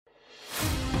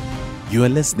You are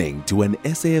listening to an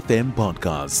SAFM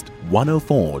podcast,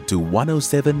 104 to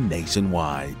 107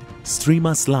 nationwide. Stream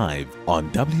us live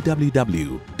on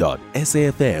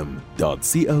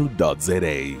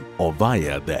www.safm.co.za or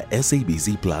via the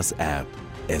SABC Plus app.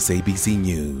 SABC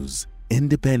News,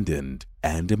 independent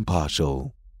and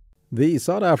impartial. The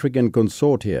South African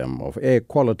Consortium of Air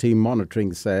Quality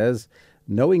Monitoring says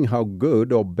knowing how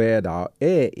good or bad our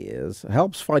air is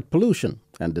helps fight pollution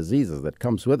and diseases that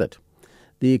comes with it.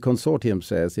 The consortium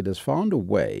says it has found a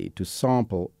way to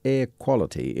sample air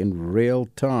quality in real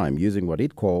time using what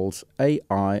it calls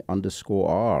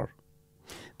AI_R.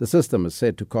 The system is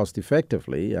said to cost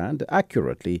effectively and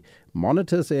accurately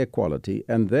monitors air quality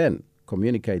and then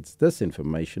communicates this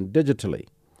information digitally.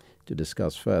 To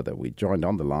discuss further, we're joined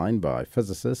on the line by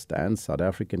physicist and South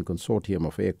African Consortium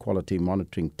of Air Quality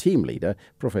Monitoring team leader,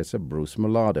 Professor Bruce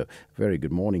Mellado. Very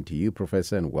good morning to you,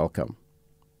 Professor, and welcome.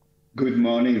 Good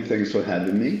morning. Thanks for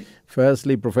having me.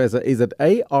 Firstly, Professor, is it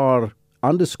AR_R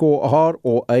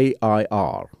or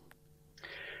AIR?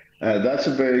 That's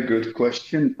a very good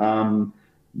question.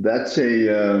 That's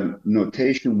a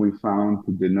notation we found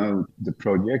to denote the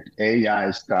project. AI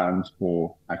stands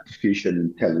for artificial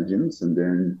intelligence, and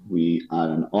then we add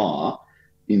an R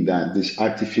in that this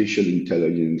artificial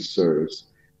intelligence serves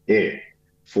air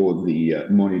for the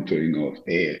monitoring of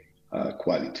air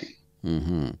quality.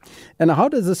 Mm-hmm. And how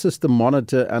does the system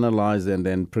monitor, analyze, and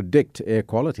then predict air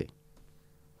quality?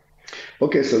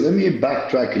 Okay, so let me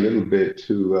backtrack a little bit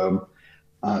to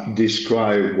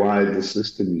describe why the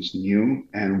system is new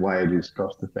and why it is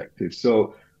cost effective.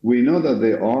 So we know that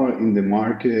there are in the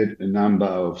market a number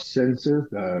of sensors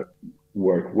that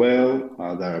work well,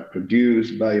 that are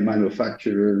produced by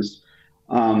manufacturers.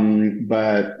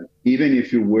 But even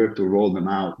if you were to roll them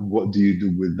out, what do you do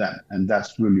with them? And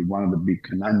that's really one of the big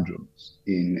conundrums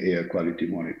in air quality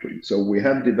monitoring. So we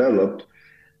have developed,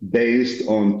 based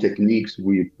on techniques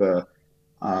we've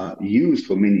used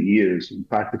for many years in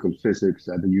particle physics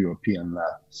at the European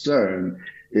lab CERN,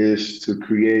 is to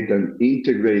create an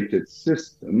integrated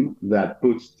system that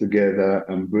puts together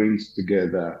and brings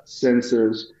together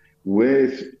sensors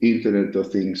with Internet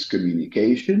of Things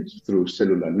communications through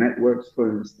cellular networks, for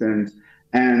instance,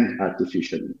 and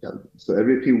artificial intelligence. So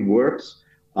everything works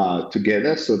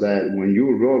together so that when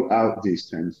you roll out these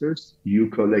sensors, you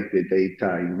collect the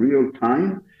data in real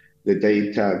time. The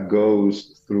data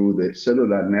goes through the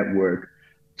cellular network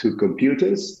to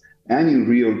computers, and in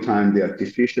real time, the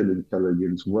artificial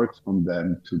intelligence works on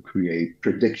them to create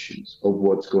predictions of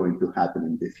what's going to happen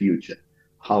in the future,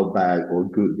 how bad or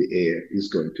good the air is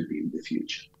going to be in the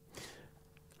future.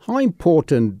 How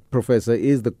important, Professor,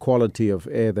 is the quality of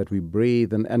air that we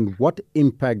breathe, and what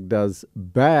impact does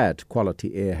bad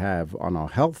quality air have on our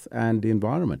health and the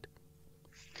environment?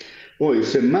 Well,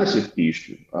 it's a massive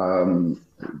issue.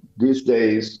 These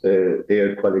days,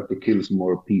 air quality kills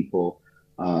more people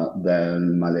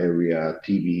than malaria,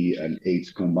 TB, and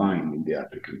AIDS combined in the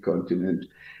African continent.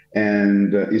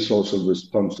 And it's also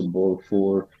responsible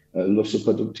for loss of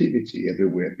productivity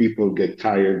everywhere. People get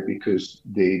tired because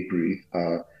they breathe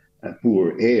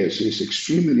poor air. So it's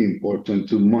extremely important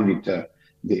to monitor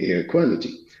the air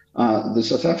quality. The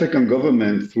South African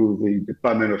government, through the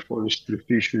Department of Forestry,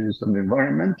 Fisheries and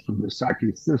Environment, through the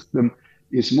SACI system,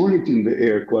 is monitoring the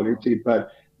air quality.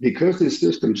 But because these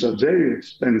systems are very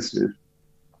expensive,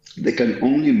 they can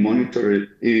only monitor it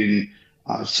in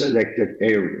selected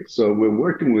areas. So we're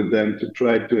working with them to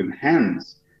try to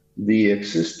enhance the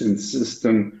existing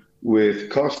system with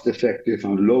cost-effective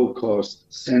and low-cost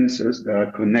sensors that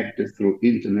are connected through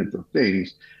Internet of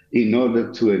Things in order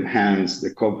to enhance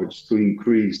the coverage, to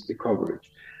increase the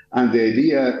coverage. And the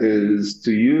idea is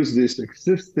to use these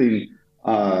existing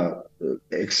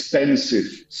expensive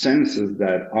sensors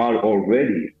that are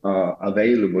already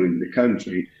available in the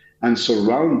country and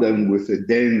surround them with a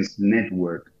dense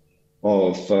network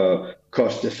of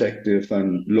cost-effective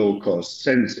and low-cost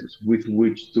sensors with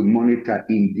which to monitor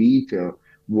in detail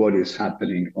what is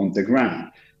happening on the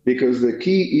ground. Because the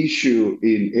key issue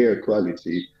in air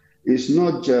quality is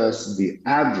not just the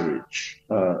average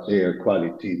air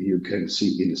quality you can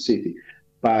see in a city,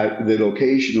 but the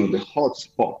location of the hot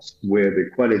spots where the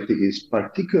quality is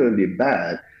particularly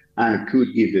bad and could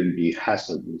even be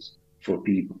hazardous for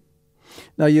people.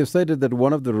 Now, you've stated that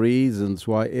one of the reasons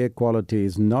why air quality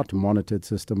is not monitored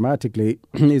systematically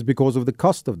is because of the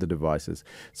cost of the devices.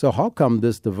 So how come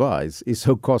this device is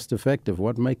so cost effective?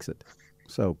 What makes it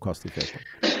so cost effective?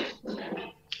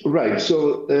 Right.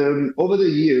 So over the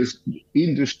years,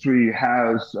 industry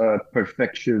has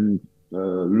perfected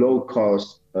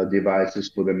low-cost devices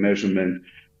for the measurement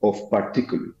of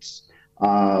particulates,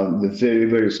 the very,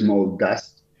 very small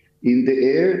dust in the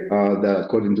air that,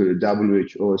 according to the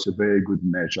WHO, is a very good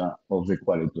measure of the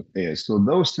quality of air. So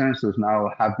those sensors now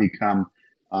have become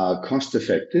cost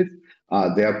effective.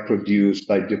 They are produced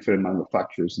by different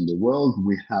manufacturers in the world.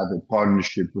 We have a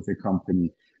partnership with a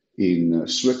company in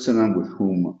Switzerland with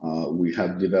whom we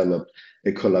have developed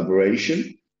a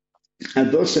collaboration.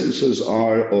 And those sensors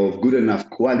are of good enough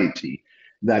quality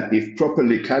that if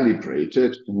properly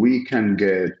calibrated, we can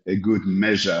get a good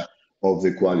measure of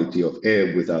the quality of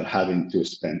air without having to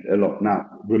spend a lot. Now,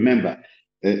 remember,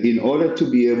 in order to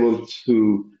be able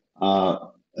to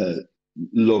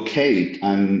locate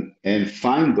and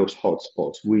find those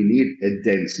hotspots, we need a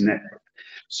dense network.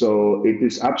 So it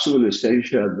is absolutely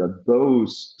essential that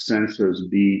those sensors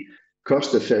be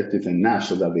cost effective enough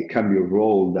so that they can be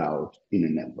rolled out in a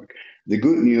network. The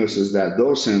good news is that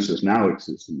those sensors now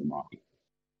exist in the market.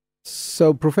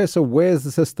 So, Professor, where is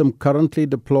the system currently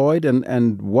deployed,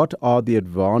 and what are the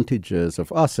advantages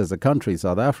of us as a country,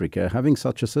 South Africa, having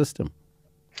such a system?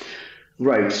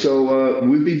 Right. So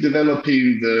we've been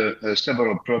developing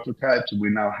several prototypes. We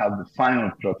now have the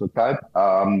final prototype.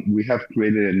 We have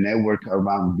created a network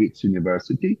around Wits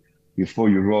University. Before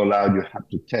you roll out, you have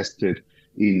to test it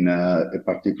in a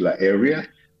particular area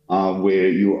where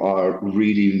you are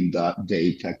reading that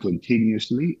data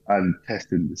continuously and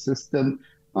testing the system.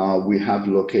 We have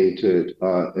located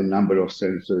a number of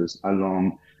sensors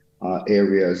along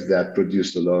areas that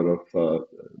produce a lot of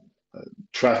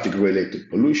traffic-related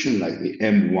pollution, like the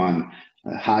M1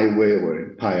 highway or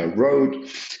Empire Road.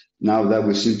 Now that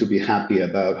we seem to be happy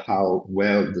about how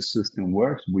well the system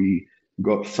works, we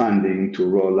got funding to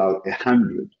roll out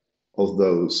 100 of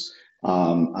those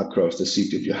across the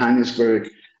city of Johannesburg.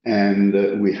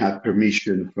 And we have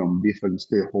permission from different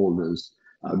stakeholders,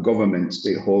 government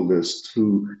stakeholders,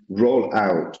 to roll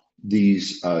out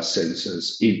these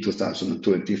sensors in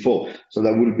 2024. So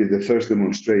that will be the first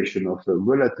demonstration of a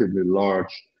relatively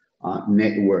large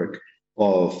network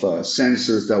of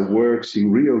sensors that works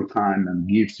in real time and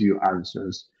gives you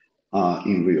answers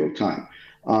in real time.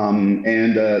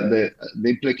 The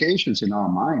implications in our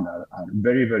mind are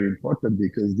very, very important,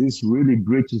 because this really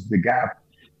bridges the gap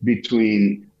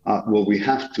between what we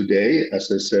have today,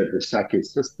 as I said, the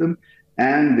SACE system,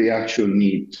 and the actual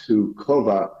need to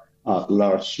cover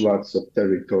large swaths of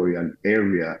territory and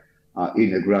area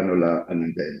in a granular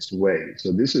and dense way.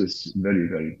 So this is very,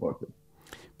 very important.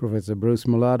 Professor Bruce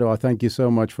Mellado, I thank you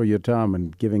so much for your time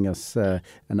and giving us an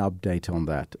update on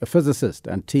that. A physicist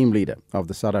and team leader of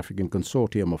the South African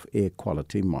Consortium of Air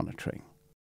Quality Monitoring.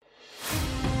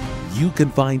 You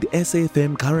can find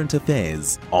SAFM Current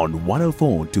Affairs on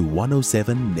 104 to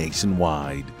 107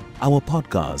 nationwide. Our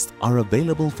podcasts are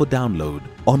available for download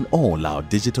on all our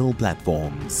digital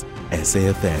platforms.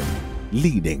 SAFM,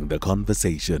 leading the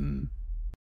conversation.